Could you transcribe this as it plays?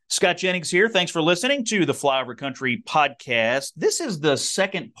Scott Jennings here. Thanks for listening to the Flyover Country podcast. This is the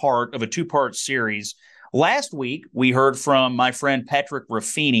second part of a two-part series. Last week, we heard from my friend Patrick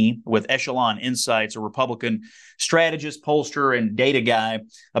Ruffini with Echelon Insights, a Republican strategist, pollster, and data guy,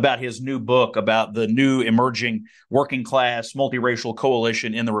 about his new book about the new emerging working-class multiracial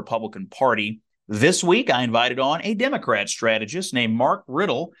coalition in the Republican Party. This week, I invited on a Democrat strategist named Mark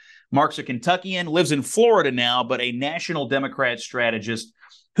Riddle. Mark's a Kentuckian, lives in Florida now, but a national Democrat strategist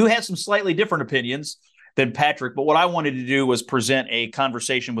who has some slightly different opinions than Patrick. But what I wanted to do was present a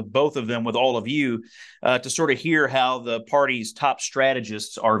conversation with both of them, with all of you, to sort of hear how the party's top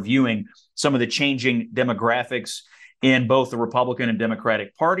strategists are viewing some of the changing demographics in both the Republican and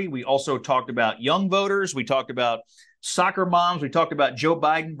Democratic Party. We also talked about young voters. We talked about soccer moms. We talked about Joe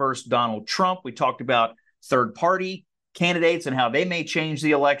Biden versus Donald Trump. We talked about third party candidates and how they may change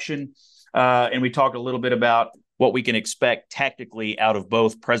the election. And we talked a little bit about what we can expect tactically out of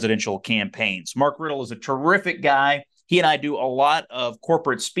both presidential campaigns. Mark Riddle is a terrific guy. He and I do a lot of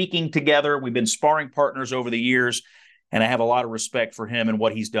corporate speaking together. We've been sparring partners over the years, and I have a lot of respect for him and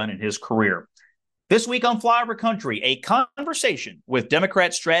what he's done in his career. This week on Flyover Country, a conversation with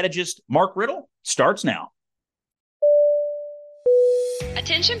Democrat strategist Mark Riddle starts now.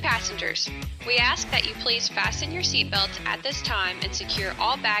 Attention passengers, we ask that you please fasten your seatbelts at this time and secure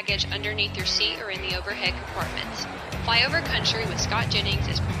all baggage underneath your seat or in the overhead compartments. Flyover Country with Scott Jennings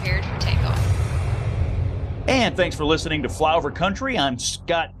is prepared for takeoff. And thanks for listening to Flyover Country. I'm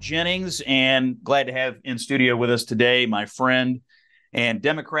Scott Jennings, and glad to have in studio with us today my friend and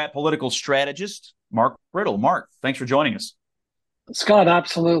Democrat political strategist, Mark Riddle. Mark, thanks for joining us. Scott,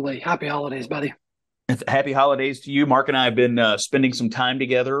 absolutely. Happy holidays, buddy. Happy holidays to you. Mark and I have been spending some time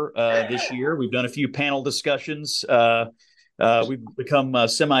together this year. We've done a few panel discussions. We've become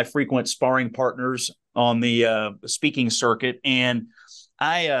semi-frequent sparring partners on the speaking circuit. And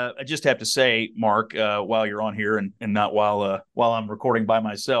I just have to say, Mark, while you're on here and not while I'm recording by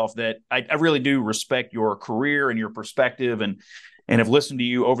myself, that I really do respect your career and your perspective, and have listened to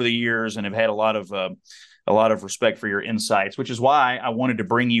you over the years and have had a lot of respect for your insights, which is why I wanted to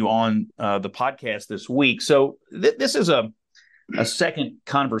bring you on the podcast this week. So this is a second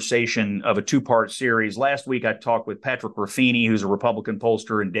conversation of a two-part series. Last week, I talked with Patrick Ruffini, who's a Republican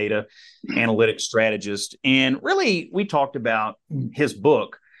pollster and data analytics strategist. And really, we talked about his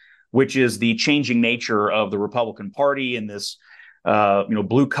book, which is the changing nature of the Republican Party and this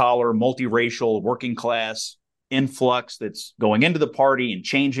blue-collar, multiracial, working-class influx that's going into the party and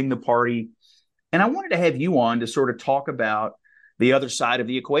changing the party. And I wanted to have you on to sort of talk about the other side of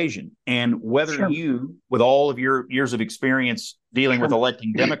the equation and whether you, with all of your years of experience dealing with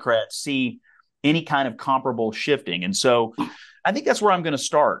electing Democrats, see any kind of comparable shifting. And so I think that's where I'm going to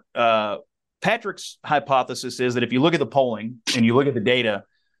start. Patrick's hypothesis is that if you look at the polling and you look at the data,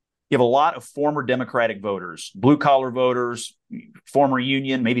 you have a lot of former Democratic voters, blue-collar voters, former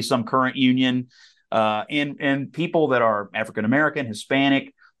union, maybe some current union, and people that are African-American,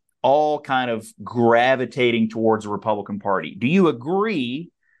 Hispanic, all kind of gravitating towards the Republican Party. Do you agree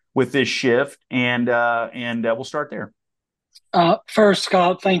with this shift? And we'll start there. First,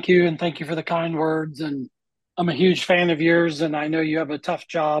 Scott, thank you. And thank you for the kind words. And I'm a huge fan of yours. And I know you have a tough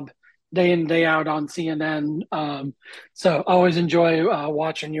job day in, day out on CNN. So I always enjoy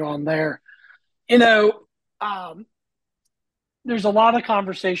watching you on there. There's a lot of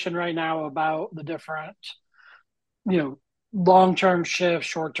conversation right now about the different, long-term shifts,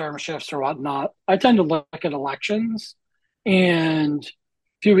 short-term shifts, or whatnot. I tend to look at elections, and a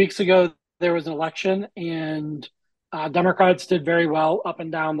few weeks ago there was an election, and Democrats did very well up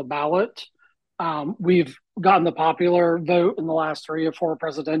and down the ballot. We've gotten the popular vote in the last 3 or 4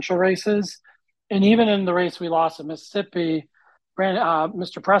 presidential races, and even in the race we lost in Mississippi,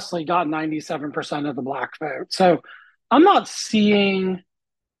 Mr. Presley got 97% of the black vote. So I'm not seeing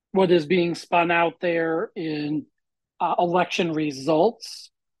what is being spun out there in election results.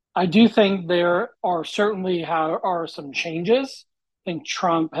 I do think there are certainly are some changes. I think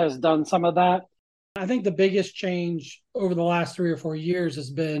Trump has done some of that. I think the biggest change over the last 3 or 4 years has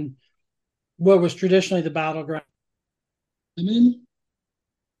been what was traditionally the battleground. Women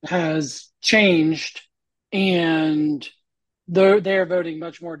has changed, and they're voting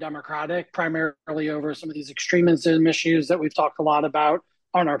much more Democratic, primarily over some of these extremism issues that we've talked a lot about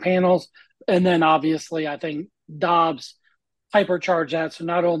on our panels. And then obviously, I think Dobbs hypercharged that. So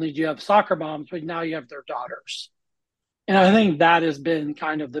not only do you have soccer moms, but now you have their daughters. And I think that has been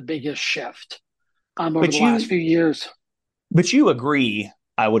kind of the biggest shift over the last few years. But you agree,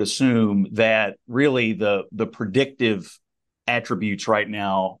 I would assume, that really the predictive attributes right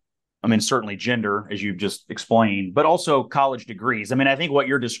now I mean, certainly gender, as you've just explained, but also college degrees. I mean, I think what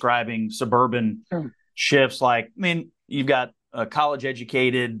you're describing, suburban shifts, like, I mean, you've got college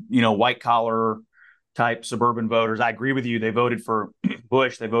educated, white collar type suburban voters. I agree with you. They voted for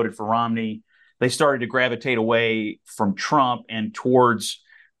Bush. They voted for Romney. They started to gravitate away from Trump and towards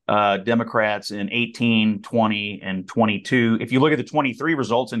Democrats in 18, 20, and 22. If you look at the 23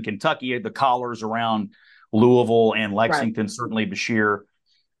 results in Kentucky, the collars around Louisville and Lexington, certainly Bashir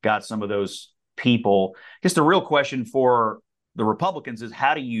got some of those people. I guess the real question for the Republicans is,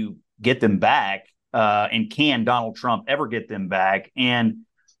 how do you get them back? And can Donald Trump ever get them back? And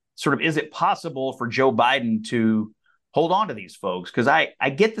sort of, is it possible for Joe Biden to hold on to these folks? Because I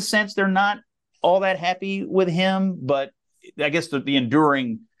get the sense they're not all that happy with him, but I guess the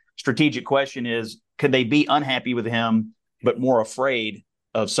enduring strategic question is, could they be unhappy with him, but more afraid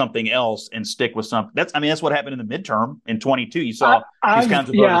of something else and stick with something? That's what happened in the midterm in 22. You saw these kinds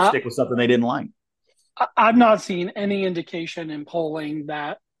of voters stick with something they didn't like. I've not seen any indication in polling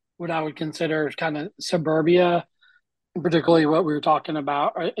that what I would consider kind of suburbia, particularly what we were talking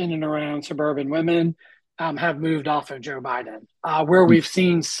about in and around suburban women, have moved off of Joe Biden. Where we've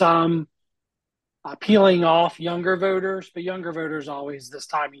seen some peeling off younger voters, but younger voters always this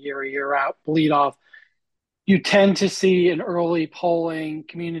time of year out, bleed off. You tend to see in early polling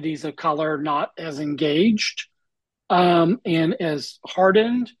communities of color not as engaged and as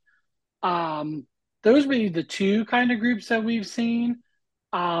hardened. Those would be the two kind of groups that we've seen.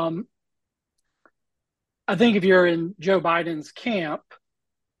 I think if you're in Joe Biden's camp,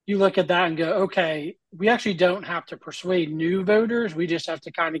 you look at that and go, okay, we actually don't have to persuade new voters. We just have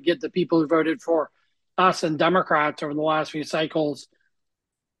to kind of get the people who voted for us and Democrats over the last few cycles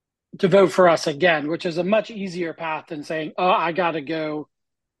to vote for us again, which is a much easier path than saying, oh, I got to go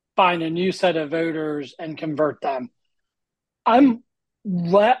find a new set of voters and convert them. I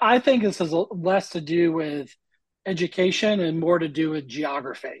think this is less to do with education and more to do with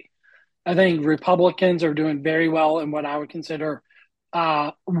geography. I think Republicans are doing very well in what I would consider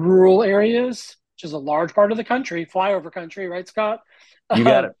rural areas, which is a large part of the country, flyover country, right, Scott? You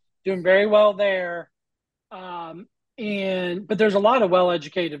got it. Doing very well there. But there's a lot of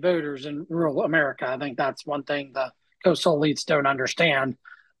well-educated voters in rural America. I think that's one thing the coastal elites don't understand.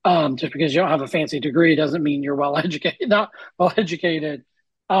 Just because you don't have a fancy degree doesn't mean you're well-educated, not well-educated.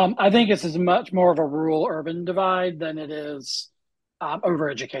 I think this is much more of a rural-urban divide than it is over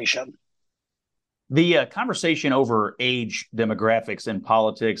education. The conversation over age demographics in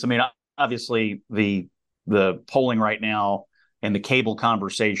politics, I mean, obviously the polling right now and the cable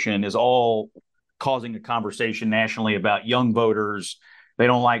conversation is all causing a conversation nationally about young voters. They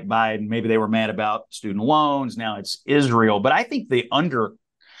don't like Biden. Maybe they were mad about student loans. Now it's Israel. But I think the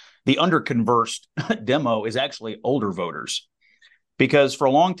underconversed demo is actually older voters. Because for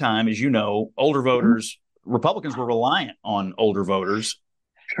a long time, as you know, older voters, Republicans were reliant on older voters.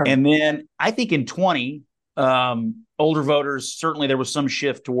 Sure. And then I think in 20, older voters, certainly there was some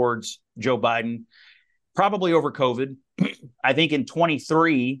shift towards Joe Biden, probably over COVID. I think in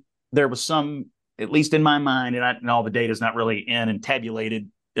 23, there was some, at least in my mind, and all the data is not really in and tabulated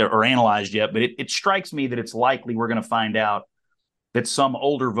or analyzed yet, but it strikes me that it's likely we're going to find out that some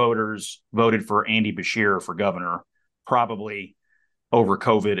older voters voted for Andy Bashir for governor, probably over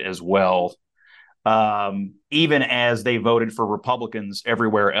COVID as well. Even as they voted for Republicans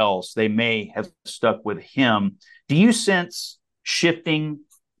everywhere else, they may have stuck with him. Do you sense shifting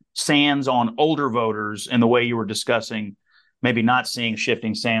sands on older voters in the way you were discussing, maybe not seeing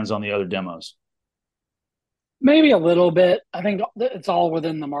shifting sands on the other demos? Maybe a little bit. I think it's all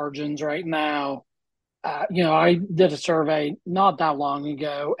within the margins right now. I did a survey not that long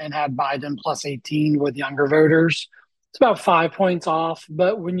ago and had Biden plus 18 with younger voters. It's about 5 points off.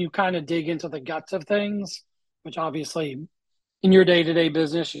 But when you kind of dig into the guts of things, which obviously in your day-to-day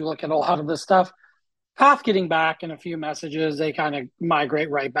business, you look at a lot of this stuff, half getting back in a few messages, they kind of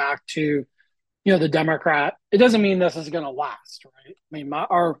migrate right back to, the Democrat. It doesn't mean this is going to last, right? I mean,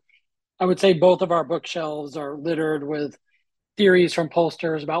 I would say both of our bookshelves are littered with theories from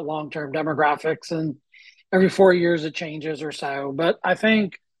pollsters about long-term demographics, and every 4 years it changes or so. But I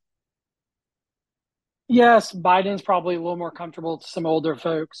think, yes, Biden's probably a little more comfortable to some older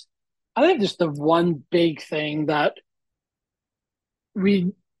folks. I think just the one big thing that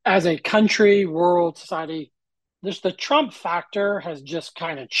we, as a country, world, society, just the Trump factor has just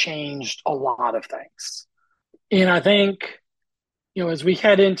kind of changed a lot of things. And I think, as we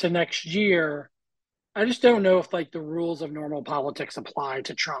head into next year, I just don't know if the rules of normal politics apply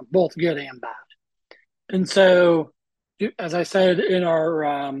to Trump, both good and bad. And so, as I said in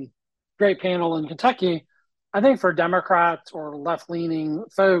our great panel in Kentucky, I think for Democrats or left leaning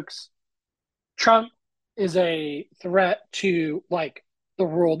folks, Trump is a threat to like the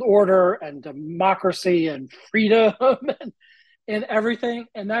world order and democracy and freedom and everything.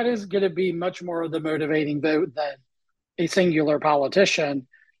 And that is going to be much more of the motivating vote than a singular politician.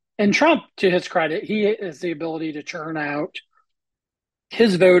 And Trump, to his credit, he has the ability to churn out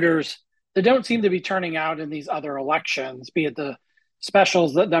his voters that don't seem to be turning out in these other elections, be it the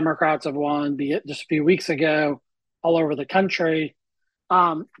specials that Democrats have won, be it just a few weeks ago all over the country.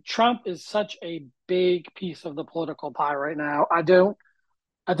 Trump is such a big piece of the political pie right now.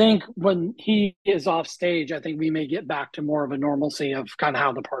 I think when he is off stage, I think we may get back to more of a normalcy of kind of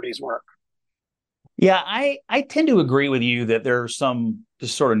how the parties work. Yeah, I tend to agree with you that there are some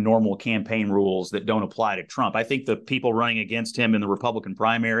just sort of normal campaign rules that don't apply to Trump. I think the people running against him in the Republican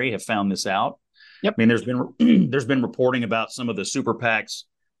primary have found this out. Yep. I mean, there's been reporting about some of the super PACs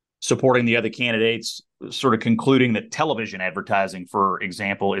supporting the other candidates, sort of concluding that television advertising, for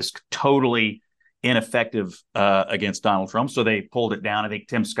example, is totally ineffective against Donald Trump. So they pulled it down. I think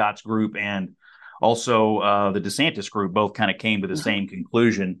Tim Scott's group and also the DeSantis group both kind of came to the same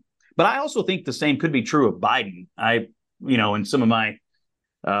conclusion. But I also think the same could be true of Biden. In some of my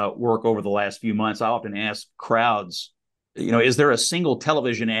work over the last few months, I often ask crowds, is there a single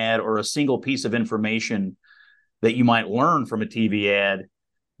television ad or a single piece of information that you might learn from a TV ad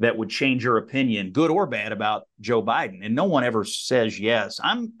that would change your opinion, good or bad, about Joe Biden? And no one ever says yes.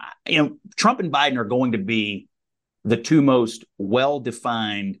 Trump and Biden are going to be the two most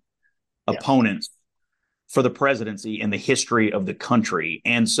well-defined opponents for the presidency in the history of the country.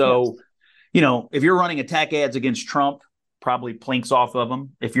 And so, if you're running attack ads against Trump, probably plinks off of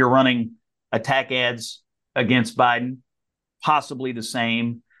them. If you're running attack ads against Biden, possibly the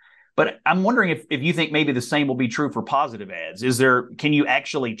same. But I'm wondering if you think maybe the same will be true for positive ads. Can you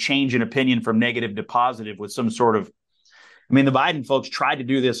actually change an opinion from negative to positive with some sort of, the Biden folks tried to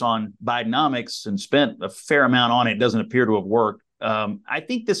do this on Bidenomics and spent a fair amount on it. It doesn't appear to have worked. I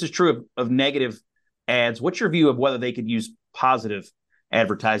think this is true of negative ads. What's your view of whether they could use positive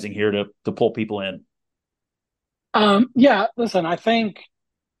advertising here to pull people in? Listen, I think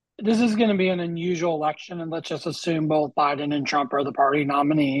this is going to be an unusual election, and let's just assume both Biden and Trump are the party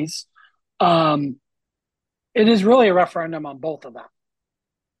nominees. It is really a referendum on both of them.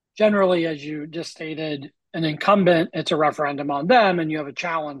 Generally, as you just stated, an incumbent, it's a referendum on them, and you have a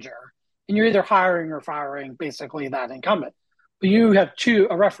challenger, and you're either hiring or firing basically that incumbent. But you have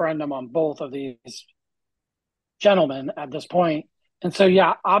a referendum on both of these gentlemen at this point. And so,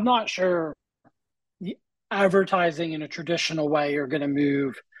 I'm not sure the advertising in a traditional way are going to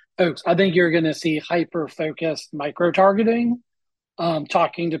move folks. I think you're going to see hyper-focused micro-targeting,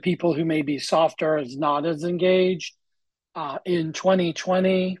 talking to people who may be softer, as not as engaged. In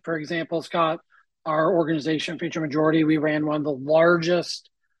 2020, for example, Scott, our organization, Future Majority, we ran one of the largest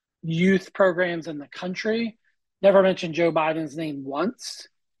youth programs in the country. Never mentioned Joe Biden's name once,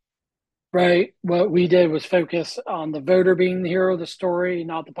 right? What we did was focus on the voter being the hero of the story,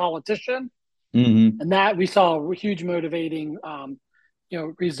 not the politician. Mm-hmm. And that we saw huge motivating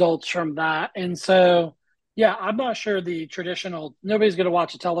results from that. And so, I'm not sure the traditional, nobody's going to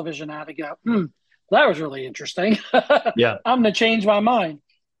watch a television ad and go, that was really interesting. Yeah. I'm going to change my mind.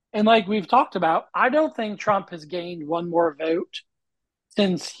 And like we've talked about, I don't think Trump has gained one more vote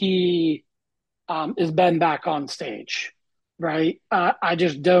since he has been back on stage, right? I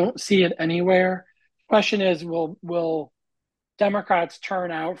just don't see it anywhere. Question is, will Democrats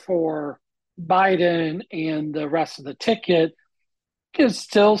turn out for Biden and the rest of the ticket? There's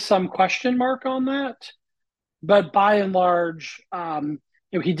still some question mark on that. But by and large,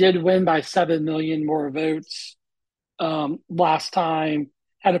 he did win by 7 million more votes last time,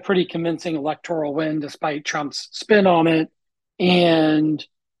 had a pretty convincing electoral win despite Trump's spin on it. And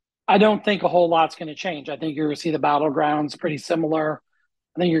I don't think a whole lot's going to change. I think you're going to see the battlegrounds pretty similar.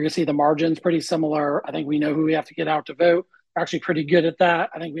 I think you're going to see the margins pretty similar. I think we know who we have to get out to vote. We're actually pretty good at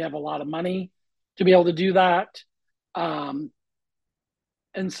that. I think we have a lot of money to be able to do that.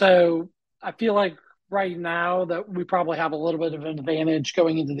 And so I feel like right now that we probably have a little bit of an advantage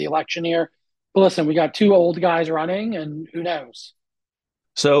going into the election year. But listen, we got two old guys running, and who knows?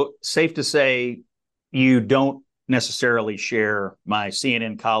 So safe to say you don't necessarily share my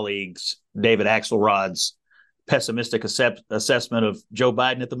CNN colleagues, David Axelrod's pessimistic assessment of Joe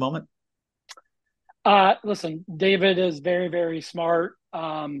Biden at the moment? Listen, David is very, very smart.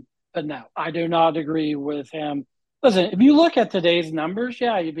 But no, I do not agree with him. Listen, if you look at today's numbers,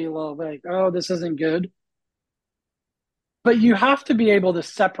 you'd be a little like, oh, this isn't good. But you have to be able to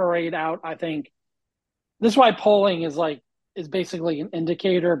separate out, I think. This is why polling is basically an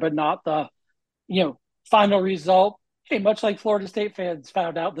indicator, but not the, final result, hey, much like Florida State fans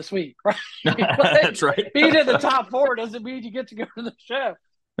found out this week, right? That's right. Being in the top four doesn't mean you get to go to the show.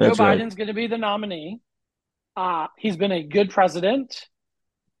 Joe That's right. Biden's going to be the nominee. He's been a good president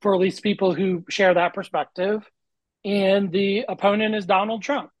for at least people who share that perspective. And the opponent is Donald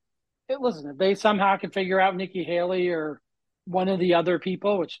Trump. Listen, if they somehow can figure out Nikki Haley or one of the other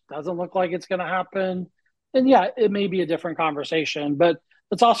people, which doesn't look like it's going to happen, then yeah, it may be a different conversation. But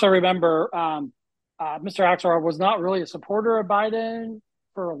let's also remember Mr. Axelrod was not really a supporter of Biden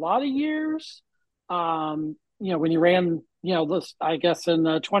for a lot of years. When he ran, I guess in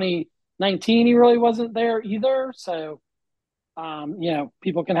 2019, he really wasn't there either. So,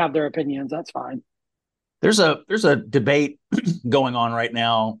 people can have their opinions. That's fine. There's a debate going on right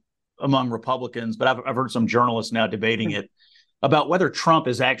now among Republicans, but I've heard some journalists now debating it about whether Trump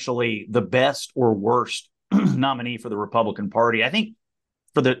is actually the best or worst nominee for the Republican Party. I think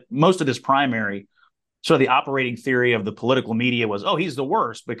for the most of this primary, so the operating theory of the political media was, oh, he's the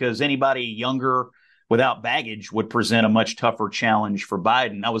worst because anybody younger without baggage would present a much tougher challenge for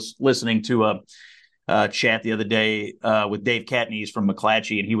Biden. I was listening to a chat the other day with Dave Katniss from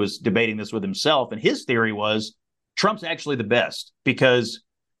McClatchy, and he was debating this with himself. And his theory was Trump's actually the best because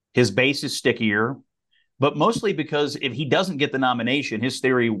his base is stickier, but mostly because if he doesn't get the nomination, his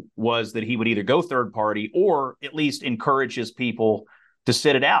theory was that he would either go third party or at least encourage his people to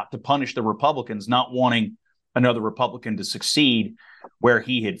sit it out, to punish the Republicans, not wanting another Republican to succeed where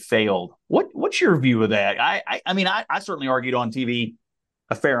he had failed. What's your view of that? I certainly argued on TV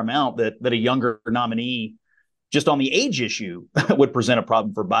a fair amount that a younger nominee, just on the age issue, would present a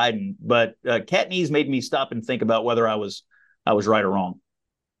problem for Biden. But Katniss made me stop and think about whether I was right or wrong.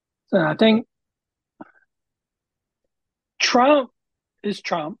 I think Trump is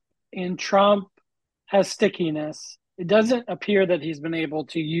Trump, and Trump has stickiness. It doesn't appear that he's been able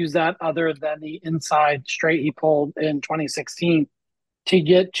to use that other than the inside straight he pulled in 2016 to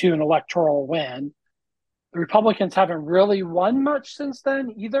get to an electoral win. The Republicans haven't really won much since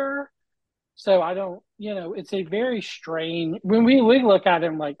then either. So I don't, it's a very strange, when we look at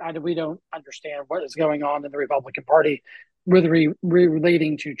him like, we don't understand what is going on in the Republican Party with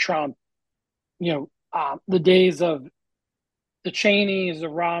relating to Trump. The days of the Cheneys, the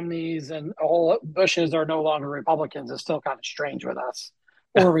Romneys, and all Bushes are no longer Republicans is still kind of strange with us,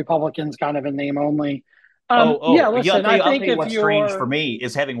 or Republicans kind of in name only. Listen, I think if what's strange for me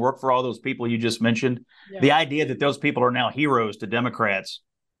is having worked for all those people you just mentioned, the idea that those people are now heroes to Democrats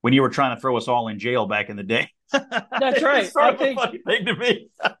when you were trying to throw us all in jail back in the day. That's right. It's sort of a funny thing to me.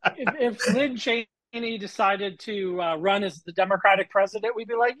 if Lynn Cheney decided to run as the Democratic president, we'd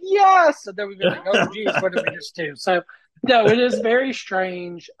be like, yes. And then we'd be like, oh, geez, what did we just do? So, no, it is very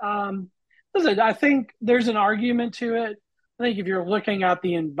strange. Listen, I think there's an argument to it. I think if you're looking at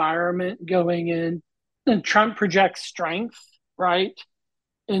the environment going in, then Trump projects strength, right?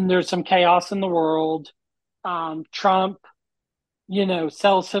 And there's some chaos in the world. Trump,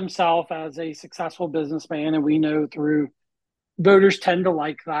 sells himself as a successful businessman, and we know through voters tend to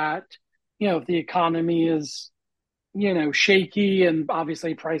like that. If the economy is, shaky and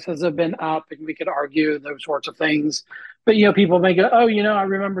obviously prices have been up, and we could argue those sorts of things. But, people may go, oh, I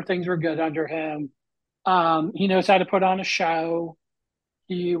remember things were good under him. He knows how to put on a show.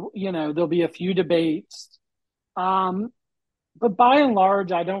 There'll be a few debates. But by and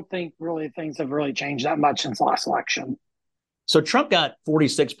large, I don't think really things have really changed that much since the last election. So Trump got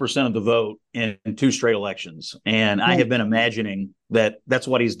 46% of the vote in 2 straight elections. And I have been imagining that that's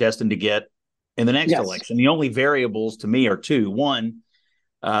what he's destined to get in the next election. The only variables to me are 2. One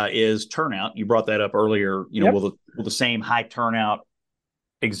is turnout. You brought that up earlier. Will the same high turnout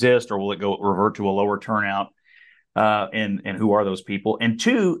exist, or will it revert to a lower turnout? And who are those people? And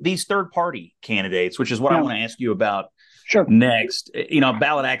 2, these third party candidates, which is what I want to ask you about next.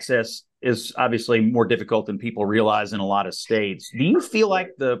 Ballot access is obviously more difficult than people realize in a lot of states. Do you feel like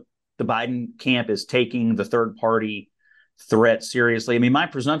the Biden camp is taking the third party threat seriously? I mean, my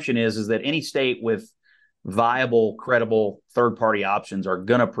presumption is that any state with viable, credible third party options are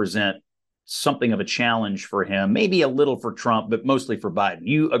going to present something of a challenge for him, maybe a little for Trump, but mostly for Biden.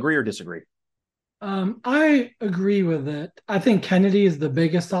 You agree or disagree? I agree with it. I think Kennedy is the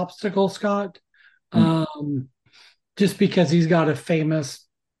biggest obstacle, Scott, just because he's got a famous,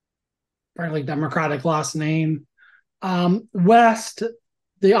 apparently Democratic last name. West,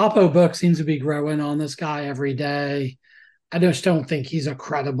 the Oppo book seems to be growing on this guy every day. I just don't think he's a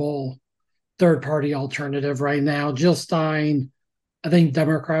credible third-party alternative right now. Jill Stein, I think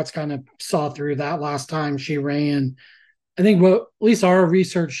Democrats kind of saw through that last time she ran. I think what at least our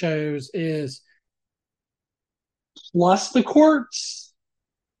research shows is plus the courts,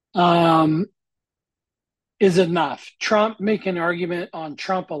 is enough. Trump, make an argument on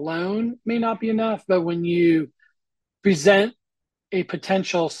Trump alone may not be enough, but when you present a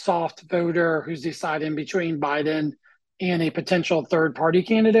potential soft voter who's deciding between Biden and a potential third party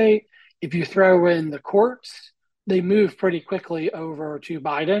candidate, if you throw in the courts, they move pretty quickly over to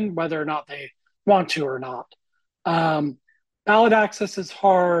Biden, whether or not they want to or not. Ballot access is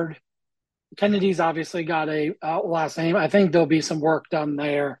hard. Kennedy's obviously got a last name. I think there'll be some work done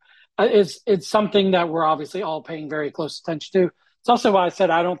there. It's something that we're obviously all paying very close attention to. It's also why I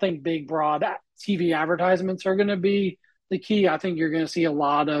said I don't think big, broad TV advertisements are going to be the key. I think you're going to see a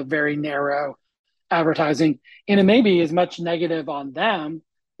lot of very narrow advertising, and it may be as much negative on them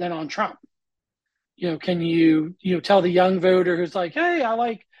than on Trump. Can you tell the young voter who's like, hey, I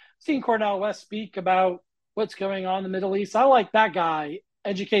like seeing Cornel West speak about what's going on in the Middle East. I like that guy.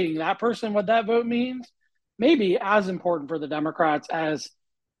 Educating that person what that vote means may be as important for the Democrats as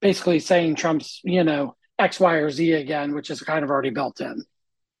basically saying Trump's, X, Y, or Z again, which is kind of already built in.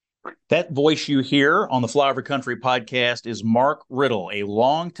 That voice you hear on the Flyover Country podcast is Mark Riddle, a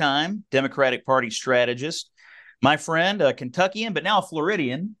longtime Democratic Party strategist, my friend, a Kentuckian, but now a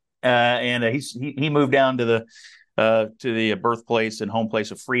Floridian, and he moved down to the birthplace and home place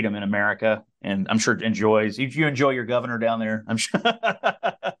of freedom in America, and I'm sure enjoys. You enjoy your governor down there, I'm sure.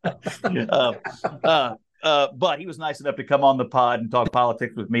 But he was nice enough to come on the pod and talk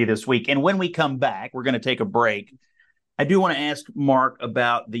politics with me this week. And when we come back, we're going to take a break. I do want to ask Mark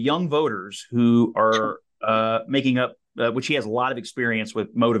about the young voters who are making up, which he has a lot of experience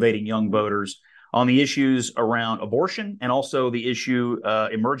with motivating young voters on the issues around abortion and also the issue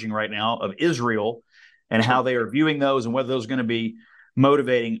emerging right now of Israel and how they are viewing those and whether those are going to be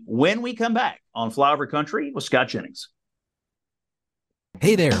motivating when we come back on Flyover Country with Scott Jennings.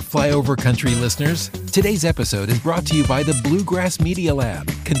 Hey there, Flyover Country listeners. Today's episode is brought to you by the Bluegrass Media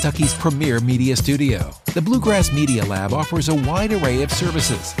Lab, Kentucky's premier media studio. The Bluegrass Media Lab offers a wide array of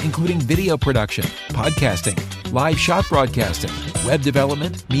services, including video production, podcasting, live shot broadcasting, web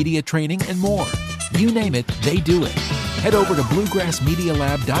development, media training, and more. You name it, they do it. Head over to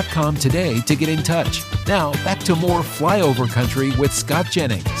bluegrassmedialab.com today to get in touch. Now, back to more Flyover Country with Scott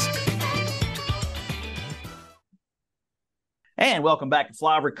Jennings. And welcome back to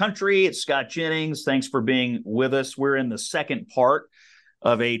Flyover Country. It's Scott Jennings. Thanks for being with us. We're in the second part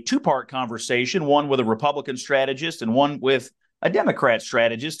of a two-part conversation, one with a Republican strategist and one with a Democrat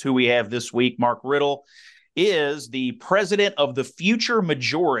strategist who we have this week. Mark Riddle is the president of the Future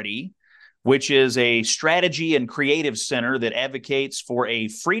Majority, which is a strategy and creative center that advocates for a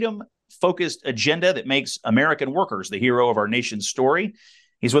freedom-focused agenda that makes American workers the hero of our nation's story.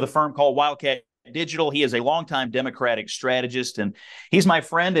 He's with a firm called Wildcat Digital. He is a longtime Democratic strategist, and he's my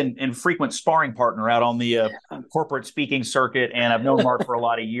friend and frequent sparring partner out on the corporate speaking circuit, and I've known Mark for a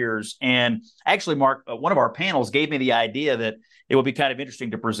lot of years. And actually, Mark, one of our panels gave me the idea that it would be kind of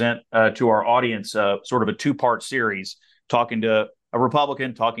interesting to present to our audience sort of a two-part series, talking to a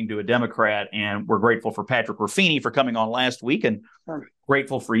Republican, talking to a Democrat, and we're grateful for Patrick Ruffini for coming on last week and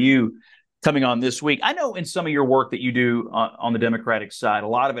grateful for you coming on this week. I know in some of your work that you do on the Democratic side, a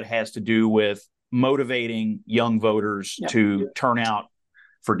lot of it has to do with motivating young voters to turn out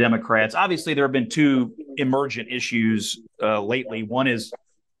for Democrats. Obviously, there have been two emergent issues lately. One is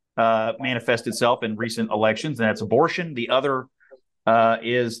manifest itself in recent elections, and that's abortion. The other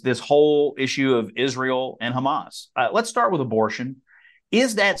is this whole issue of Israel and Hamas. Let's start with abortion.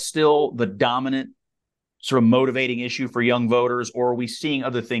 Is that still the dominant sort of motivating issue for young voters, or are we seeing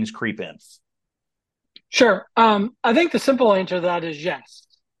other things creep in? Sure. I think the simple answer to that is yes.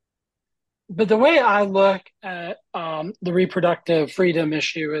 But the way I look at the reproductive freedom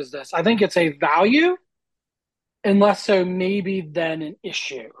issue is this. I think it's a value and less so maybe than an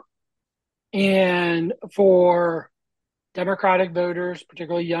issue. And for Democratic voters,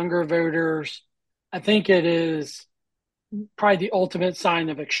 particularly younger voters, I think it is probably the ultimate sign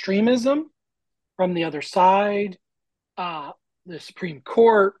of extremism from the other side, the Supreme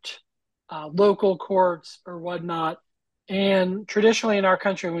Court, local courts or whatnot. And traditionally in our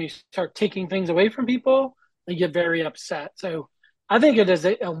country, when you start taking things away from people, they get very upset. So I think it is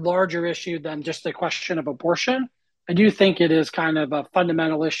a larger issue than just the question of abortion. I do think it is kind of a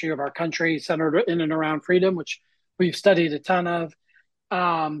fundamental issue of our country centered in and around freedom, which we've studied a ton of.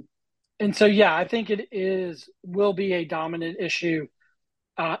 And so, yeah, I think it will be a dominant issue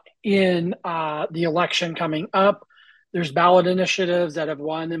in the election coming up. There's ballot initiatives that have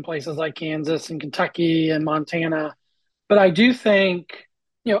won in places like Kansas and Kentucky and Montana. But I do think,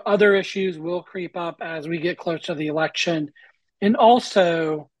 other issues will creep up as we get close to the election. And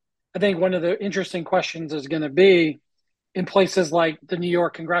also, I think one of the interesting questions is going to be, in places like the New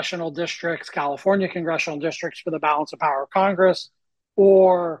York congressional districts, California congressional districts for the balance of power of Congress,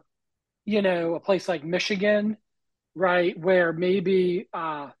 or, a place like Michigan, right, where maybe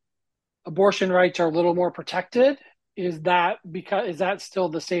abortion rights are a little more protected? Is that still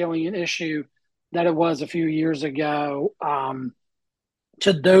the salient issue that it was a few years ago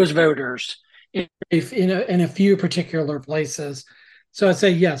to those voters in a few particular places? So I'd say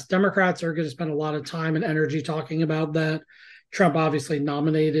yes, Democrats are going to spend a lot of time and energy talking about that. Trump obviously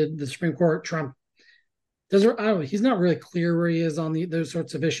nominated the Supreme Court. Trump doesn't, I don't know, he's not really clear where he is on those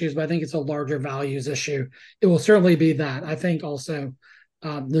sorts of issues, but I think it's a larger values issue. It will certainly be that. I think also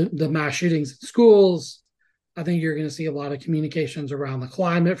the mass shootings in schools. I think you're going to see a lot of communications around the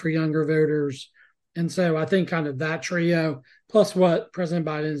climate for younger voters. And so I think kind of that trio, plus what President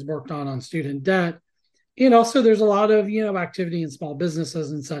Biden has worked on student debt. And also there's a lot of, activity in small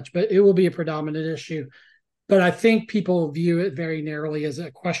businesses and such, but it will be a predominant issue. But I think people view it very narrowly as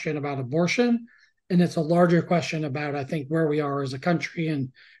a question about abortion. And it's a larger question about, I think, where we are as a country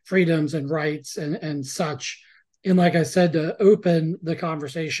and freedoms and rights and such. And like I said, to open the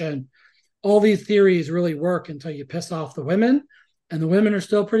conversation, all these theories really work until you piss off the women, and the women are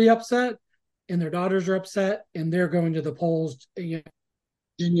still pretty upset, and their daughters are upset, and they're going to the polls.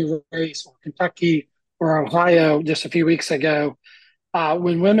 Virginia race or Kentucky or Ohio just a few weeks ago,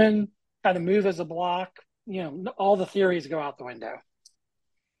 when women kind of move as a block, all the theories go out the window.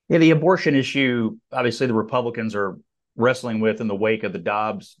 Yeah, the abortion issue, obviously the Republicans are wrestling with in the wake of the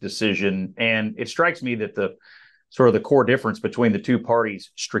Dobbs decision. And it strikes me that the core difference between the two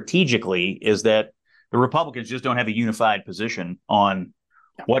parties strategically is that the Republicans just don't have a unified position on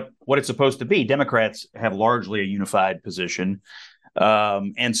what it's supposed to be. Democrats have largely a unified position.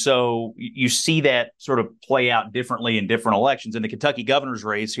 And so you see that sort of play out differently in different elections. In the Kentucky governor's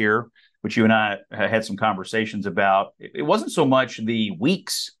race here, which you and I had some conversations about, it wasn't so much the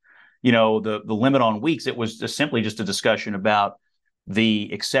weeks, the limit on weeks. It was simply just a discussion about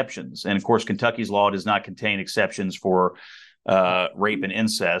the exceptions. And of course, Kentucky's law does not contain exceptions for rape and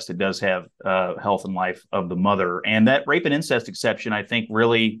incest. It does have health and life of the mother. And that rape and incest exception, I think,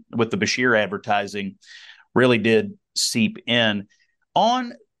 really, with the Bashir advertising, really did seep in.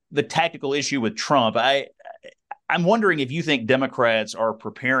 On the tactical issue with Trump, I'm wondering if you think Democrats are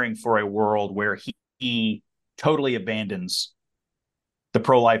preparing for a world where he totally abandons the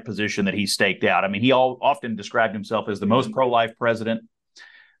pro-life position that he staked out. I mean, he often described himself as the most pro-life president,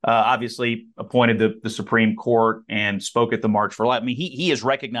 obviously appointed the Supreme Court and spoke at the March for Life. I mean, he is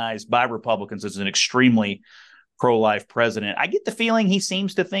recognized by Republicans as an extremely pro-life president. I get the feeling he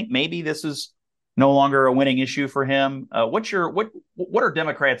seems to think maybe this is no longer a winning issue for him. What are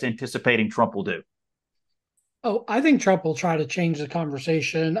Democrats anticipating Trump will do? Oh, I think Trump will try to change the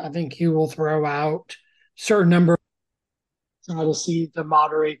conversation. I think he will throw out certain number try to see to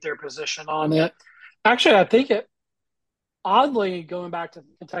moderate their position on it. Actually, I think oddly, going back to the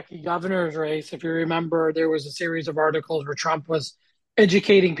Kentucky governor's race, if you remember, there was a series of articles where Trump was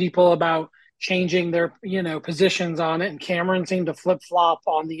educating people about changing their, positions on it. And Cameron seemed to flip flop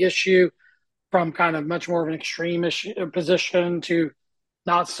on the issue from kind of much more of an extreme position to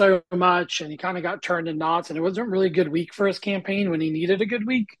not so much. And he kind of got turned in knots, and it wasn't really a good week for his campaign when he needed a good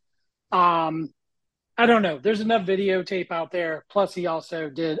week. I don't know. There's enough videotape out there. Plus, he also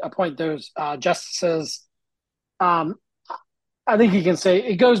did appoint those justices. I think he can say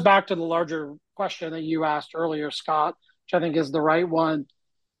it goes back to the larger question that you asked earlier, Scott, which I think is the right one.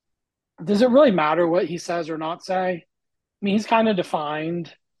 Does it really matter what he says or not say? I mean, he's kind of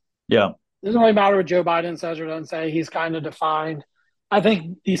defined. Yeah. It doesn't really matter what Joe Biden says or doesn't say. He's kind of defined. I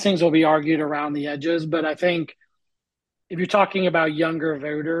think these things will be argued around the edges, but I think if you're talking about younger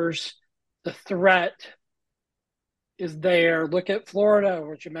voters, the threat is there. Look at Florida,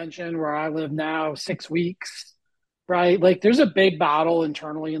 which you mentioned, where I live now, 6 weeks, right? Like there's a big battle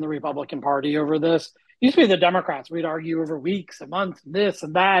internally in the Republican Party over this. It used to be the Democrats. We'd argue over weeks, a month, this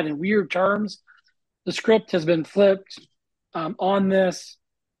and that in weird terms. The script has been flipped on this.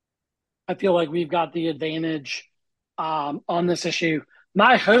 I feel like we've got the advantage on this issue.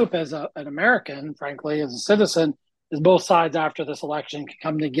 My hope as an American, frankly, as a citizen, is both sides after this election can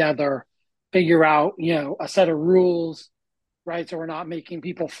come together, figure out, a set of rules, right? So we're not making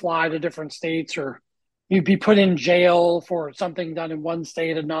people fly to different states or you'd be put in jail for something done in one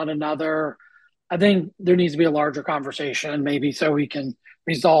state and not another. I think there needs to be a larger conversation, maybe, so we can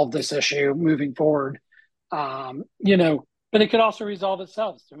resolve this issue moving forward. But it could also resolve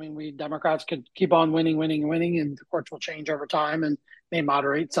itself. I mean, we Democrats could keep on winning, and the courts will change over time and may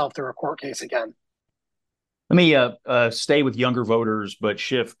moderate itself through a court case again. Let me stay with younger voters, but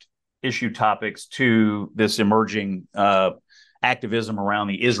shift issue topics to this emerging activism around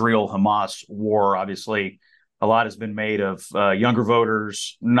the Israel-Hamas war. Obviously, a lot has been made of younger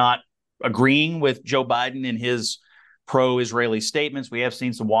voters not agreeing with Joe Biden in his pro-Israeli statements. We have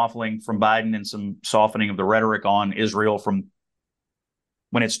seen some waffling from Biden and some softening of the rhetoric on Israel from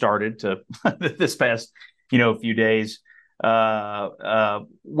when it started to this past, few days.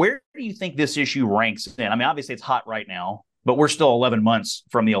 Where do you think this issue ranks in? I mean, obviously it's hot right now, but we're still 11 months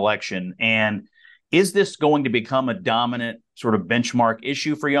from the election. And is this going to become a dominant sort of benchmark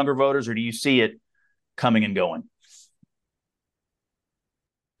issue for younger voters, or do you see it coming and going?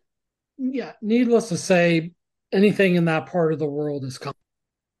 Yeah, needless to say, anything in that part of the world is coming.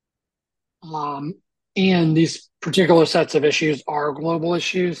 And these particular sets of issues are global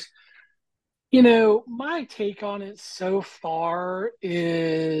issues. My take on it so far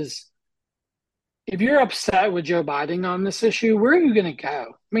is if you're upset with Joe Biden on this issue, where are you going to go?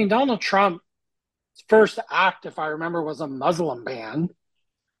 I mean, Donald Trump's first act, if I remember, was a Muslim ban.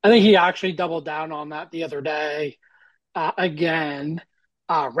 I think he actually doubled down on that the other day. Again,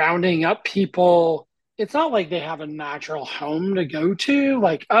 rounding up people. It's not like they have a natural home to go to.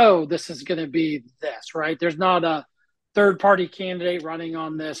 Like, oh, this is going to be this, right? There's not a third party candidate running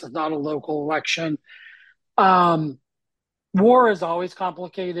on this. It's not a local election. War is always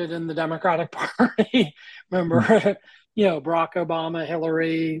complicated in the Democratic Party. Remember, Barack Obama,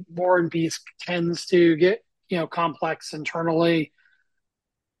 Hillary, War and Peace tends to get, complex internally.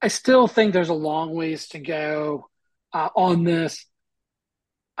 I still think there's a long ways to go on this.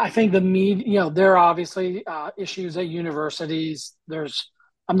 I think the media, there are obviously issues at universities.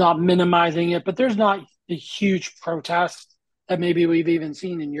 I'm not minimizing it, but there's not the huge protests that maybe we've even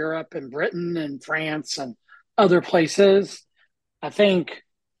seen in Europe and Britain and France and other places. I think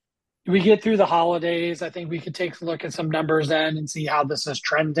we get through the holidays. I think we could take a look at some numbers then and see how this is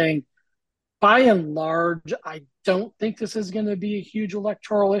trending. By and large, I don't think this is going to be a huge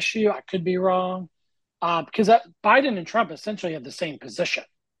electoral issue. I could be wrong because Biden and Trump essentially have the same position.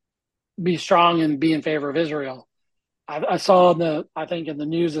 Be strong and be in favor of Israel. I saw I think in the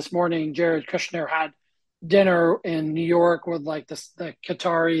news this morning, Jared Kushner had dinner in New York with the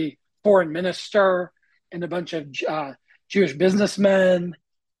Qatari foreign minister and a bunch of Jewish businessmen.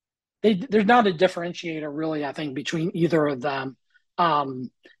 There's not a differentiator really, I think, between either of them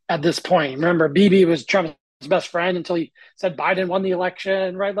at this point. Remember, Bibi was Trump's best friend until he said Biden won the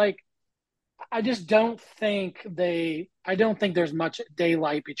election, right? Like, I just don't think there's much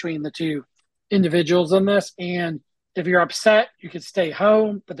daylight between the two individuals in this. And if you're upset, you could stay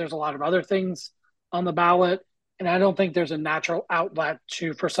home, but there's a lot of other things on the ballot. And I don't think there's a natural outlet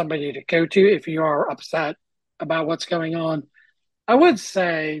for somebody to go to if you are upset about what's going on. I would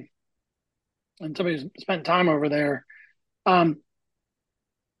say, and somebody's spent time over there, I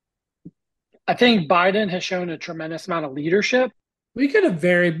think Biden has shown a tremendous amount of leadership. We could have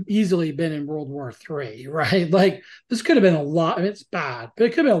very easily been in World War III, right? Like, this could have been a lot. I mean, it's bad, but it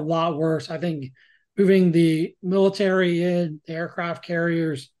could have been a lot worse. I think moving the military in, the aircraft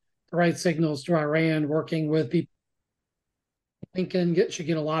carriers, the right signals to Iran, working with people, Lincoln should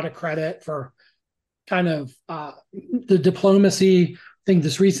get a lot of credit for kind of the diplomacy. I think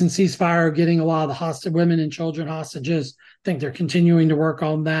this recent ceasefire, getting a lot of the women and children hostages, I think they're continuing to work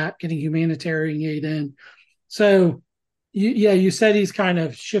on that, getting humanitarian aid in. So, you said he's kind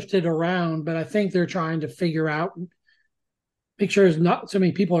of shifted around, but I think they're trying to figure out, make sure there's not so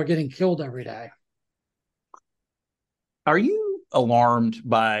many people are getting killed every day. Are you alarmed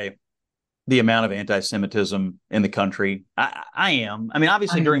by the amount of anti-Semitism in the country? I am. I mean,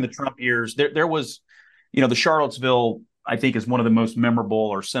 obviously during the Trump years, there was, the Charlottesville, I think, is one of the most memorable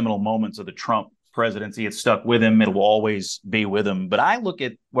or seminal moments of the Trump presidency. It stuck with him. It will always be with him. But I look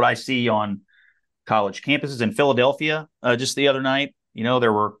at what I see on college campuses in Philadelphia just the other night.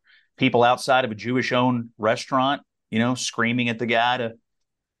 There were people outside of a Jewish-owned restaurant, screaming at the guy to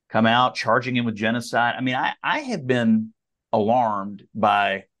come out, charging him with genocide. I mean, I have been alarmed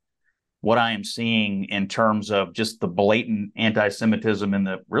by what I am seeing in terms of just the blatant anti-Semitism and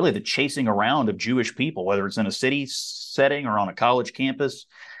the chasing around of Jewish people, whether it's in a city setting or on a college campus.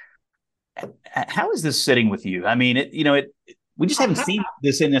 How is this sitting with you? I mean, we just haven't seen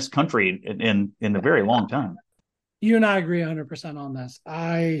this in this country in a very long time. You and I agree 100% on this.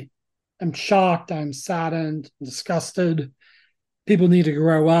 I am shocked. I'm saddened, disgusted. People need to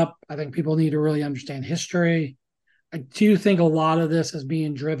grow up. I think people need to really understand history. I do think a lot of this is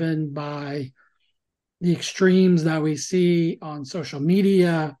being driven by the extremes that we see on social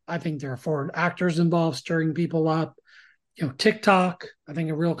media. I think there are foreign actors involved stirring people up. TikTok, I think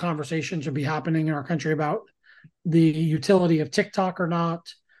a real conversation should be happening in our country about the utility of TikTok or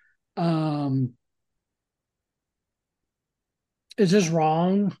not. Um, it's just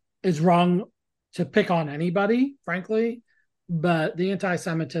wrong. It's wrong to pick on anybody, frankly. But the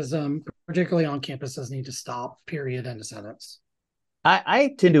anti-Semitism, particularly on campuses, need to stop. Period. End of sentence.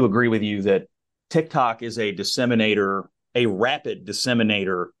 I tend to agree with you that TikTok is a disseminator, a rapid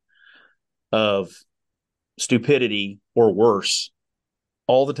disseminator of stupidity or worse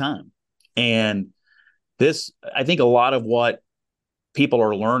all the time. And this, I think a lot of what people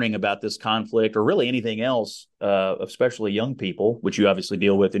are learning about this conflict, or really anything else, especially young people, which you obviously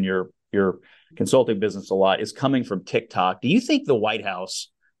deal with in your consulting business a lot, is coming from TikTok. Do you think the White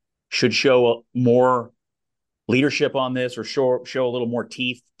House should show more leadership on this, or show a little more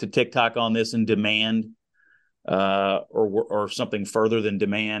teeth to TikTok on this and demand, or something further than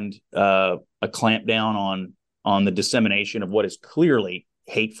demand, a clampdown on the dissemination of what is clearly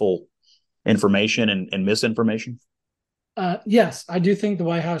hateful information and misinformation? Yes, I do think the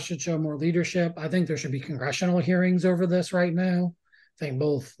White House should show more leadership. I think there should be congressional hearings over this right now. I think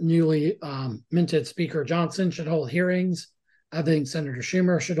both newly minted Speaker Johnson should hold hearings. I think Senator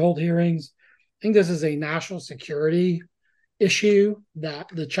Schumer should hold hearings. I think this is a national security issue that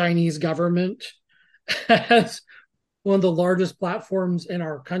the Chinese government has one of the largest platforms in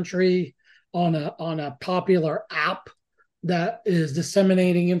our country on a popular app that is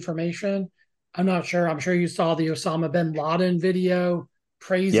disseminating information. I'm not sure. I'm sure you saw the Osama bin Laden video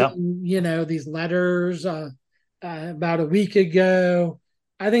praising, these letters about a week ago.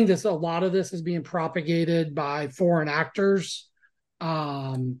 I think a lot of this is being propagated by foreign actors,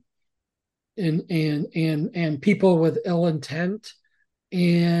 and people with ill intent.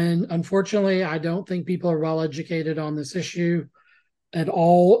 And unfortunately, I don't think people are well educated on this issue at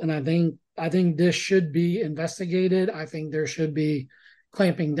all. And I think this should be investigated. I think there should be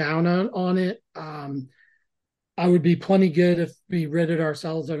clamping down on it. I would be plenty good if we ridded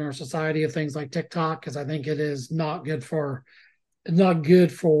ourselves in our society of things like TikTok, because I think it is not good for young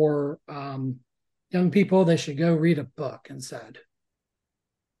people. They should go read a book instead.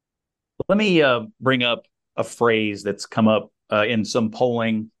 Let me bring up a phrase that's come up in some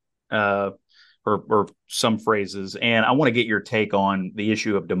polling, or some phrases, and I want to get your take on the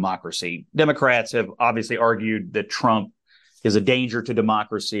issue of democracy. Democrats have obviously argued that Trump is a danger to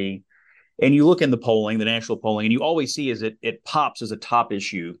democracy. And you look in the polling, the national polling, and you always see it pops as a top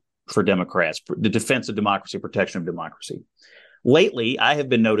issue for Democrats, the defense of democracy, protection of democracy. Lately, I have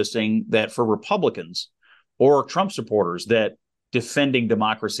been noticing that for Republicans or Trump supporters, that defending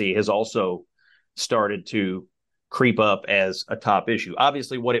democracy has also started to creep up as a top issue.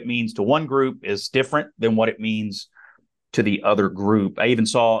 Obviously, what it means to one group is different than what it means to the other group. I even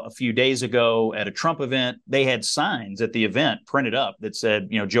saw a few days ago at a Trump event, they had signs at the event printed up that said,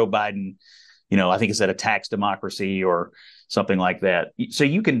 Joe Biden, I think it said attacks democracy or something like that. So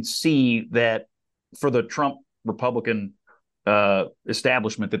you can see that for the Trump Republican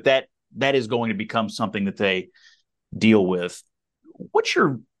establishment, that is going to become something that they deal with. What's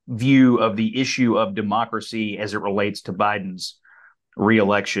your view of the issue of democracy as it relates to Biden's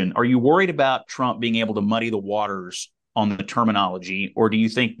reelection? Are you worried about Trump being able to muddy the waters on the terminology, or do you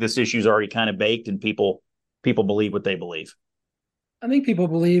think this issue is already kind of baked and people believe what they believe? I think people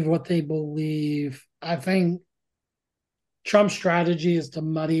believe what they believe. I think Trump's strategy is to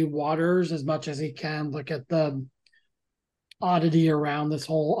muddy waters as much as he can. Look at the oddity around this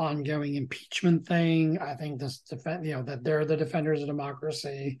whole ongoing impeachment thing. I think that they're the defenders of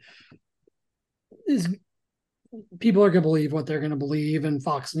democracy. People are going to believe what they're going to believe, and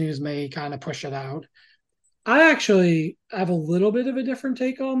Fox News may kind of push it out. I actually have a little bit of a different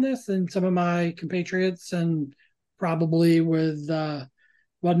take on this than some of my compatriots, and probably with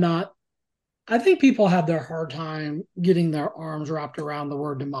whatnot. I think people have their hard time getting their arms wrapped around the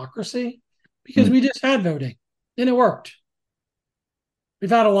word democracy, because we just had voting and it worked.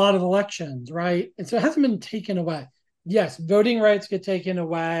 We've had a lot of elections, right? And so it hasn't been taken away. Yes, voting rights get taken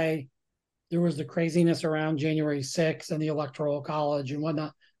away. There was the craziness around January 6th and the Electoral College and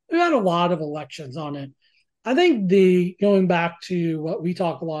whatnot. We've had a lot of elections on it. I think going back to what we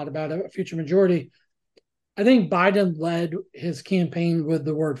talk a lot about, a future majority, I think Biden led his campaign with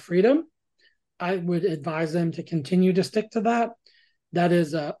the word freedom. I would advise them to continue to stick to that. That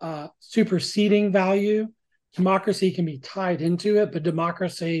is a superseding value. Democracy can be tied into it, but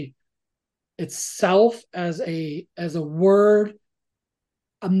democracy itself as a word,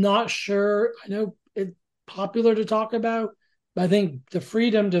 I'm not sure. I know it's popular to talk about, but I think the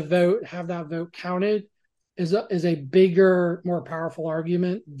freedom to vote, have that vote counted, is a bigger, more powerful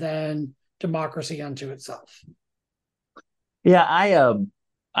argument than democracy unto itself. Yeah, I'm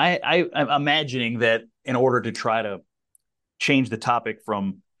imagining that in order to try to change the topic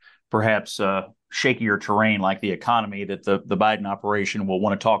from perhaps shakier terrain like the economy, that the Biden operation will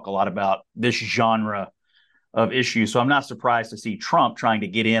want to talk a lot about this genre of issues. So I'm not surprised to see Trump trying to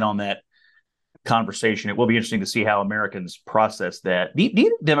get in on that conversation. It will be interesting to see how Americans process that. Do you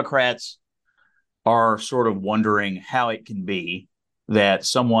think Democrats are sort of wondering how it can be that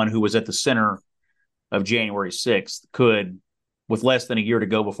someone who was at the center of January 6th could, with less than a year to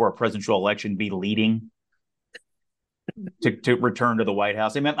go before a presidential election, be leading to return to the White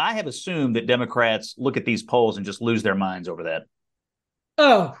House? I mean, I have assumed that Democrats look at these polls and just lose their minds over that.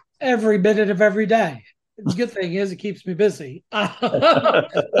 Oh, every minute of every day. The good thing is it keeps me busy. A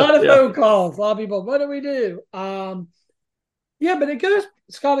lot of phone calls, a lot of people, what do we do? Yeah, but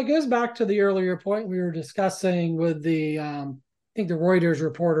Scott, it goes back to the earlier point we were discussing with I think the Reuters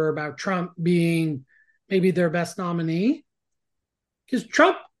reporter about Trump being maybe their best nominee. Because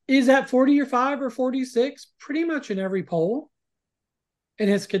Trump is at 45 or 46 pretty much in every poll and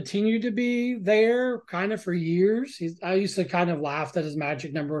has continued to be there kind of for years. I used to kind of laugh that his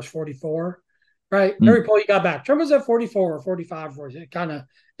magic number was 44, right? Every poll you got back, Trump was at 44 or 45, 46. It kind of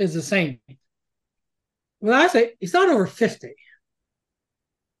is the same. When I say he's not over 50,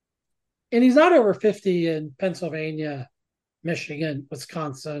 and he's not over 50 in Pennsylvania, Michigan,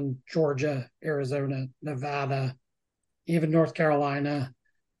 Wisconsin, Georgia, Arizona, Nevada, even North Carolina.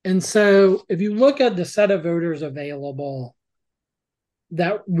 And so if you look at the set of voters available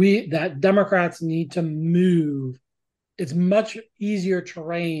that Democrats need to move, it's much easier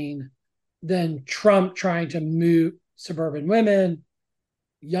terrain than Trump trying to move suburban women,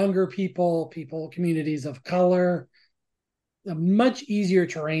 younger people, communities of color. A much easier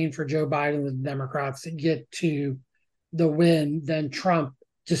terrain for Joe Biden and the Democrats to get to the win than Trump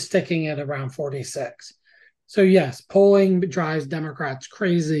just sticking at around 46. So yes, polling drives Democrats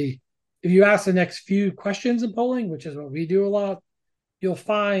crazy. If you ask the next few questions in polling, which is what we do a lot, you'll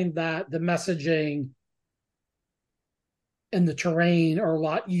find that the messaging and the terrain are a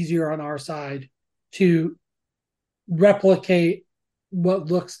lot easier on our side to replicate what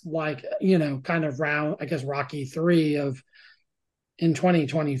looks like, kind of round, I guess, Rocky 3 of in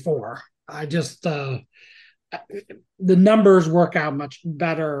 2024. I just, the numbers work out much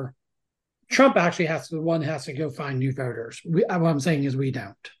better. Trump actually has to go find new voters. What I'm saying is we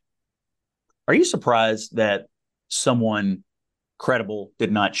don't. Are you surprised that someone credible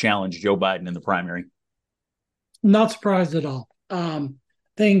did not challenge Joe Biden in the primary? Not surprised at all.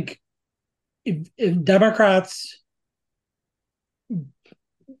 Think if Democrats,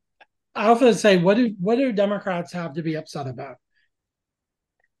 I often say, what do Democrats have to be upset about?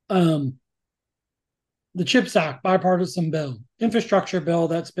 The CHIPS Act, bipartisan bill, infrastructure bill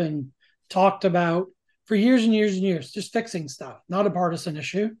that's been talked about for years and years and years, just fixing stuff, not a partisan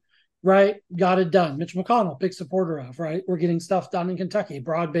issue, right? Got it done. Mitch McConnell, big supporter of, right? We're getting stuff done in Kentucky,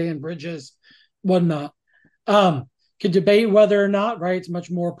 broadband, bridges, whatnot. Could debate whether or not, right? It's much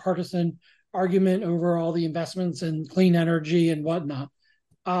more partisan argument over all the investments in clean energy and whatnot.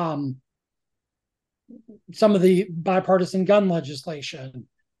 Some of the bipartisan gun legislation.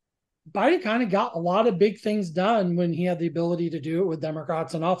 Biden kind of got a lot of big things done when he had the ability to do it with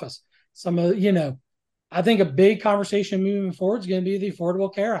Democrats in office. Some of, I think a big conversation moving forward is going to be the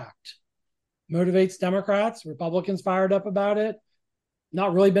Affordable Care Act. Motivates Democrats, Republicans fired up about it.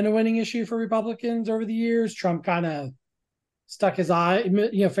 Not really been a winning issue for Republicans over the years. Trump kind of stuck his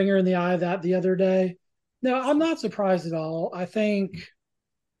finger in the eye of that the other day. No, I'm not surprised at all. I think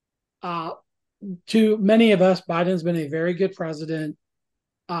to many of us, Biden's been a very good president.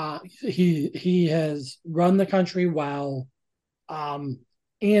 He has run the country well.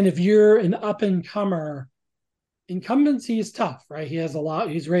 And if you're an up-and-comer, incumbency is tough, right?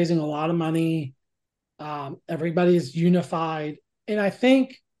 He's raising a lot of money. Everybody's unified. And I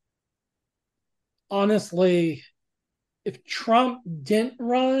think, honestly, if Trump didn't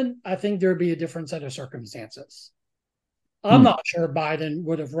run, I think there'd be a different set of circumstances. I'm not sure Biden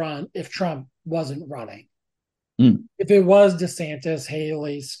would have run if Trump wasn't running. If it was DeSantis,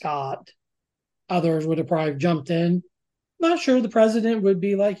 Haley, Scott, others would have probably jumped in. Not sure the president would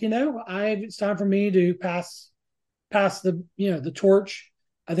be like, it's time for me to pass the torch.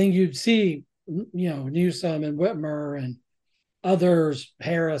 I think you'd see, Newsom and Whitmer and others,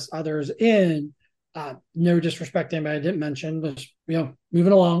 Harris, others in. No disrespect to anybody I didn't mention, but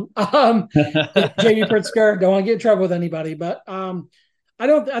moving along. J.B. Pritzker, don't want to get in trouble with anybody, but I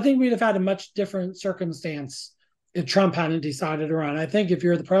think we'd have had a much different circumstance if Trump hadn't decided to run. I think if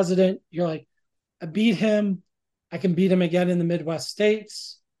you're the president, you're like, I beat him. I can beat him again in the Midwest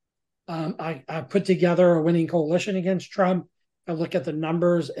states. I put together a winning coalition against Trump. I look at the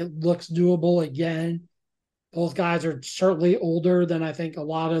numbers. It looks doable again. Both guys are certainly older than I think a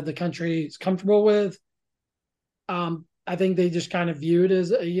lot of the country is comfortable with. I think they just kind of view it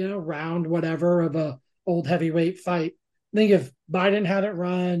as a round whatever of a old heavyweight fight. I think if Biden hadn't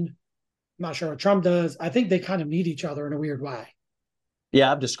run, I'm not sure what Trump does. I think they kind of need each other in a weird way.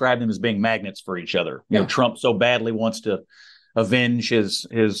 Yeah, I've described them as being magnets for each other. Yeah. Trump so badly wants to avenge his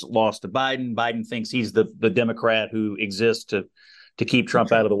loss to Biden. Biden thinks he's the Democrat who exists to keep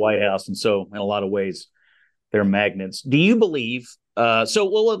Trump out of the White House. And so in a lot of ways, they're magnets. Do you believe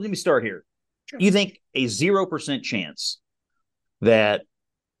let me start here. Sure. You think a 0% chance that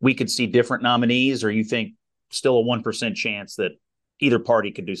we could see different nominees, or you think still a 1% chance that either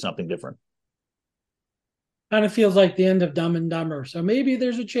party could do something different? Kind of feels like the end of Dumb and Dumber. So maybe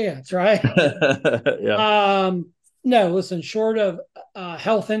there's a chance, right? Yeah. No, listen, short of a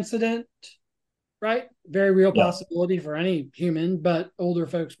health incident, right? Very real possibility for any human, but older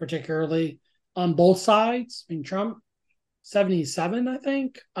folks particularly on both sides. I mean, Trump, 77, I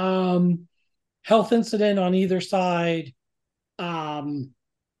think. Health incident on either side.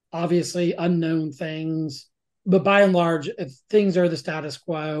 Obviously unknown things. But by and large, if things are the status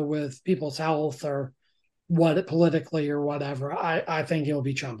quo with people's health or what politically or whatever, I think it'll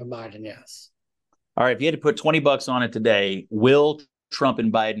be Trump and Biden, yes. All right, if you had to put $20 on it today, will Trump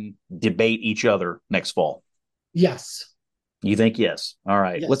and Biden debate each other next fall? Yes. You think yes? All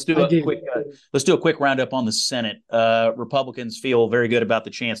right. Yes, let's do a quick roundup on the Senate. Republicans feel very good about the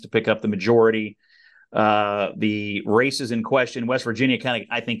chance to pick up the majority. The races in question, West Virginia kind of,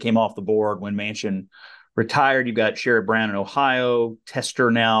 I think, came off the board when Manchin retired. You've got Sherrod Brown in Ohio,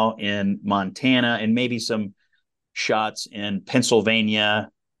 Tester now in Montana, and maybe some shots in Pennsylvania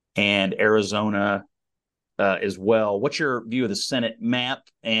and Arizona as well. What's your view of the Senate map?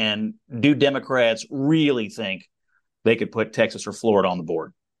 And do Democrats really think they could put Texas or Florida on the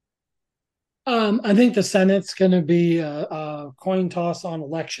board? I think the Senate's going to be a coin toss on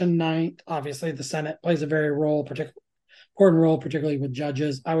election night. Obviously, the Senate plays a very important role, particularly with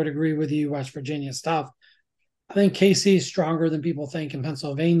judges. I would agree with you, West Virginia stuff. I think Casey is stronger than people think in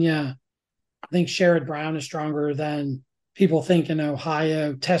Pennsylvania. I think Sherrod Brown is stronger than people think in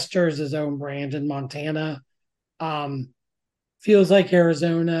Ohio. Tester's his own brand in Montana. Feels like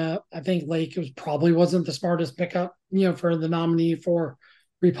Arizona. I think Lake probably wasn't the smartest pickup, for the nominee for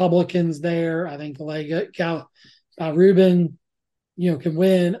Republicans there. I think Rubin, can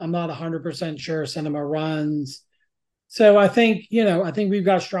win. I'm not 100% sure Sinema runs. So I think we've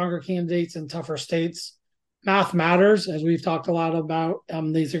got stronger candidates in tougher states. Math matters, as we've talked a lot about.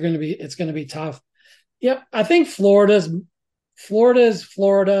 It's going to be tough. Yep. I think Florida's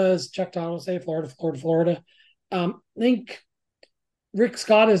Chuck Todd will say Florida. I think Rick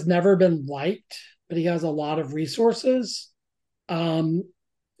Scott has never been liked, but he has a lot of resources. And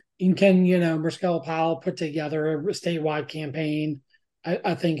can, Mosqueda Powell put together a statewide campaign?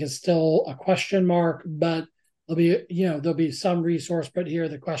 I think is still a question mark, but there'll be some resource put here.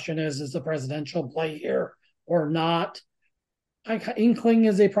 The question is the presidential play here or not? Inkling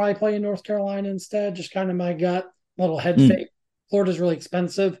is they probably play in North Carolina instead, just kind of my gut, little head fake. Florida's really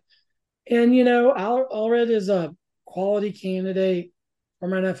expensive. And, Allred is a quality candidate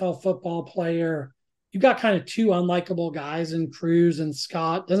from an NFL football player. You've got kind of two unlikable guys in Cruz and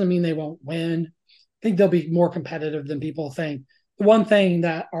Scott. Doesn't mean they won't win. I think they'll be more competitive than people think. The one thing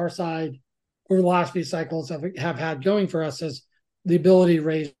that our side over the last few cycles have had going for us is the ability to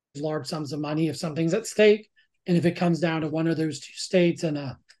raise large sums of money if something's at stake. And if it comes down to one of those two states and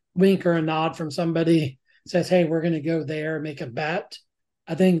a wink or a nod from somebody says, hey, we're going to go there, make a bet,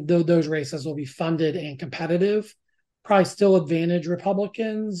 I think those races will be funded and competitive. Probably still advantage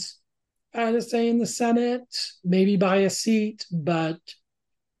Republicans, I would say, in the Senate, maybe by a seat. But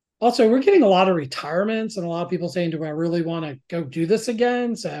also, we're getting a lot of retirements and a lot of people saying, do I really want to go do this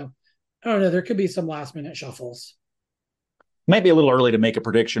again? So I don't know. There could be some last-minute shuffles. Might be a little early to make a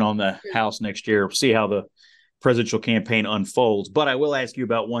prediction on the House next year. See how the presidential campaign unfolds. But I will ask you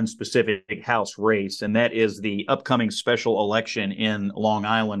about one specific House race, and that is the upcoming special election in Long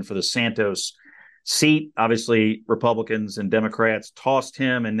Island for the Santos seat. Obviously, Republicans and Democrats tossed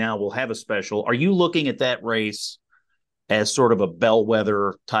him, and now we'll have a special. Are you looking at that race as sort of a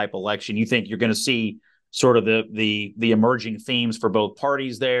bellwether type election? You think you're going to see sort of the emerging themes for both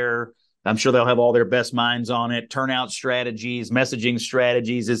parties there? I'm sure they'll have all their best minds on it, turnout strategies, messaging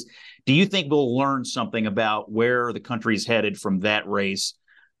strategies. Do you think we'll learn something about where the country's headed from that race?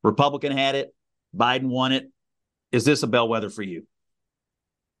 Republican had it, Biden won it. Is this a bellwether for you?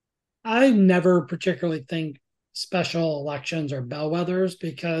 I never particularly think special elections are bellwethers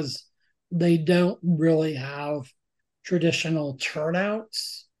because they don't really have traditional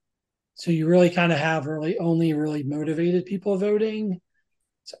turnouts. So you really kind of have only really motivated people voting.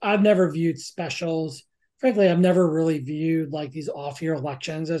 So I've never viewed specials. Frankly, I've never really viewed like these off-year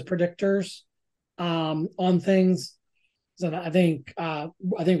elections as predictors on things. So I think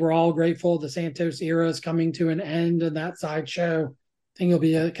we're all grateful the Santos era is coming to an end, and that sideshow. I think it'll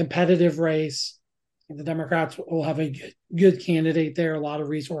be a competitive race. The Democrats will have a good candidate there. A lot of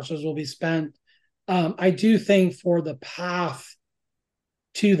resources will be spent. I do think for the path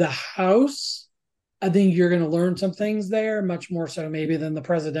to the House, I think you're going to learn some things there, much more so maybe than the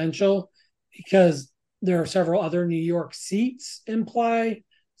presidential, because there are several other New York seats in play.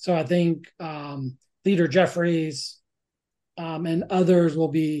 So I think Leader Jeffries and others will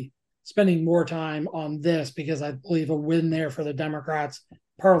be spending more time on this, because I believe a win there for the Democrats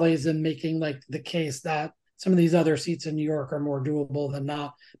parlays in making like the case that some of these other seats in New York are more doable than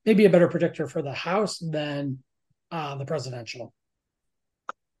not. Maybe a better predictor for the House than the presidential.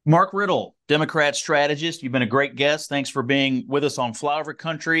 Mark Riddle, Democrat strategist. You've been a great guest. Thanks for being with us on Flyover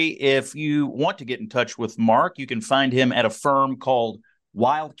Country. If you want to get in touch with Mark, you can find him at a firm called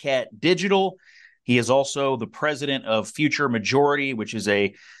Wildcat Digital. He is also the president of Future Majority, which is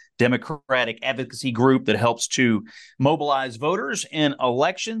a Democratic advocacy group that helps to mobilize voters in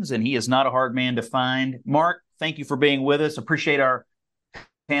elections, and he is not a hard man to find. Mark, thank you for being with us. Appreciate our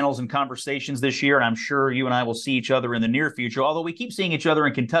panels and conversations this year, and I'm sure you and I will see each other in the near future. Although we keep seeing each other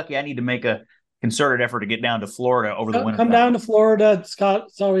in Kentucky, I need to make a concerted effort to get down to Florida over the winter. Come down to Florida, Scott.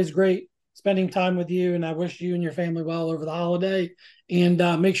 It's always great spending time with you, and I wish you and your family well over the holiday. And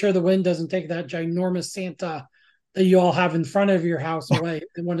make sure the wind doesn't take that ginormous Santa that you all have in front of your house away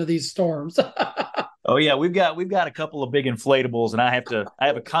in one of these storms. Oh yeah, we've got a couple of big inflatables, and I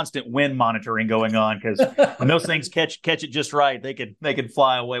have a constant wind monitoring going on, because when those things catch it just right, they could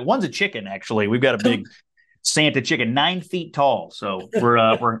fly away. One's a chicken, actually. We've got a big Santa chicken, 9 feet tall. So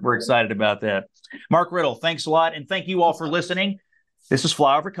we're excited about that. Mark Riddle, thanks a lot, and thank you all for listening. This is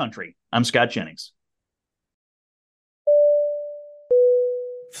Flyover Country. I'm Scott Jennings.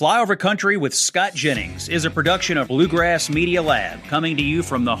 Flyover Country with Scott Jennings is a production of Bluegrass Media Lab, coming to you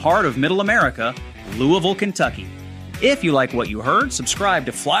from the heart of Middle America, Louisville, Kentucky. If you like what you heard, subscribe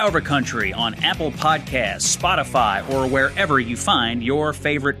to Flyover Country on Apple Podcasts, Spotify, or wherever you find your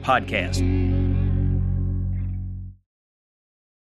favorite podcast.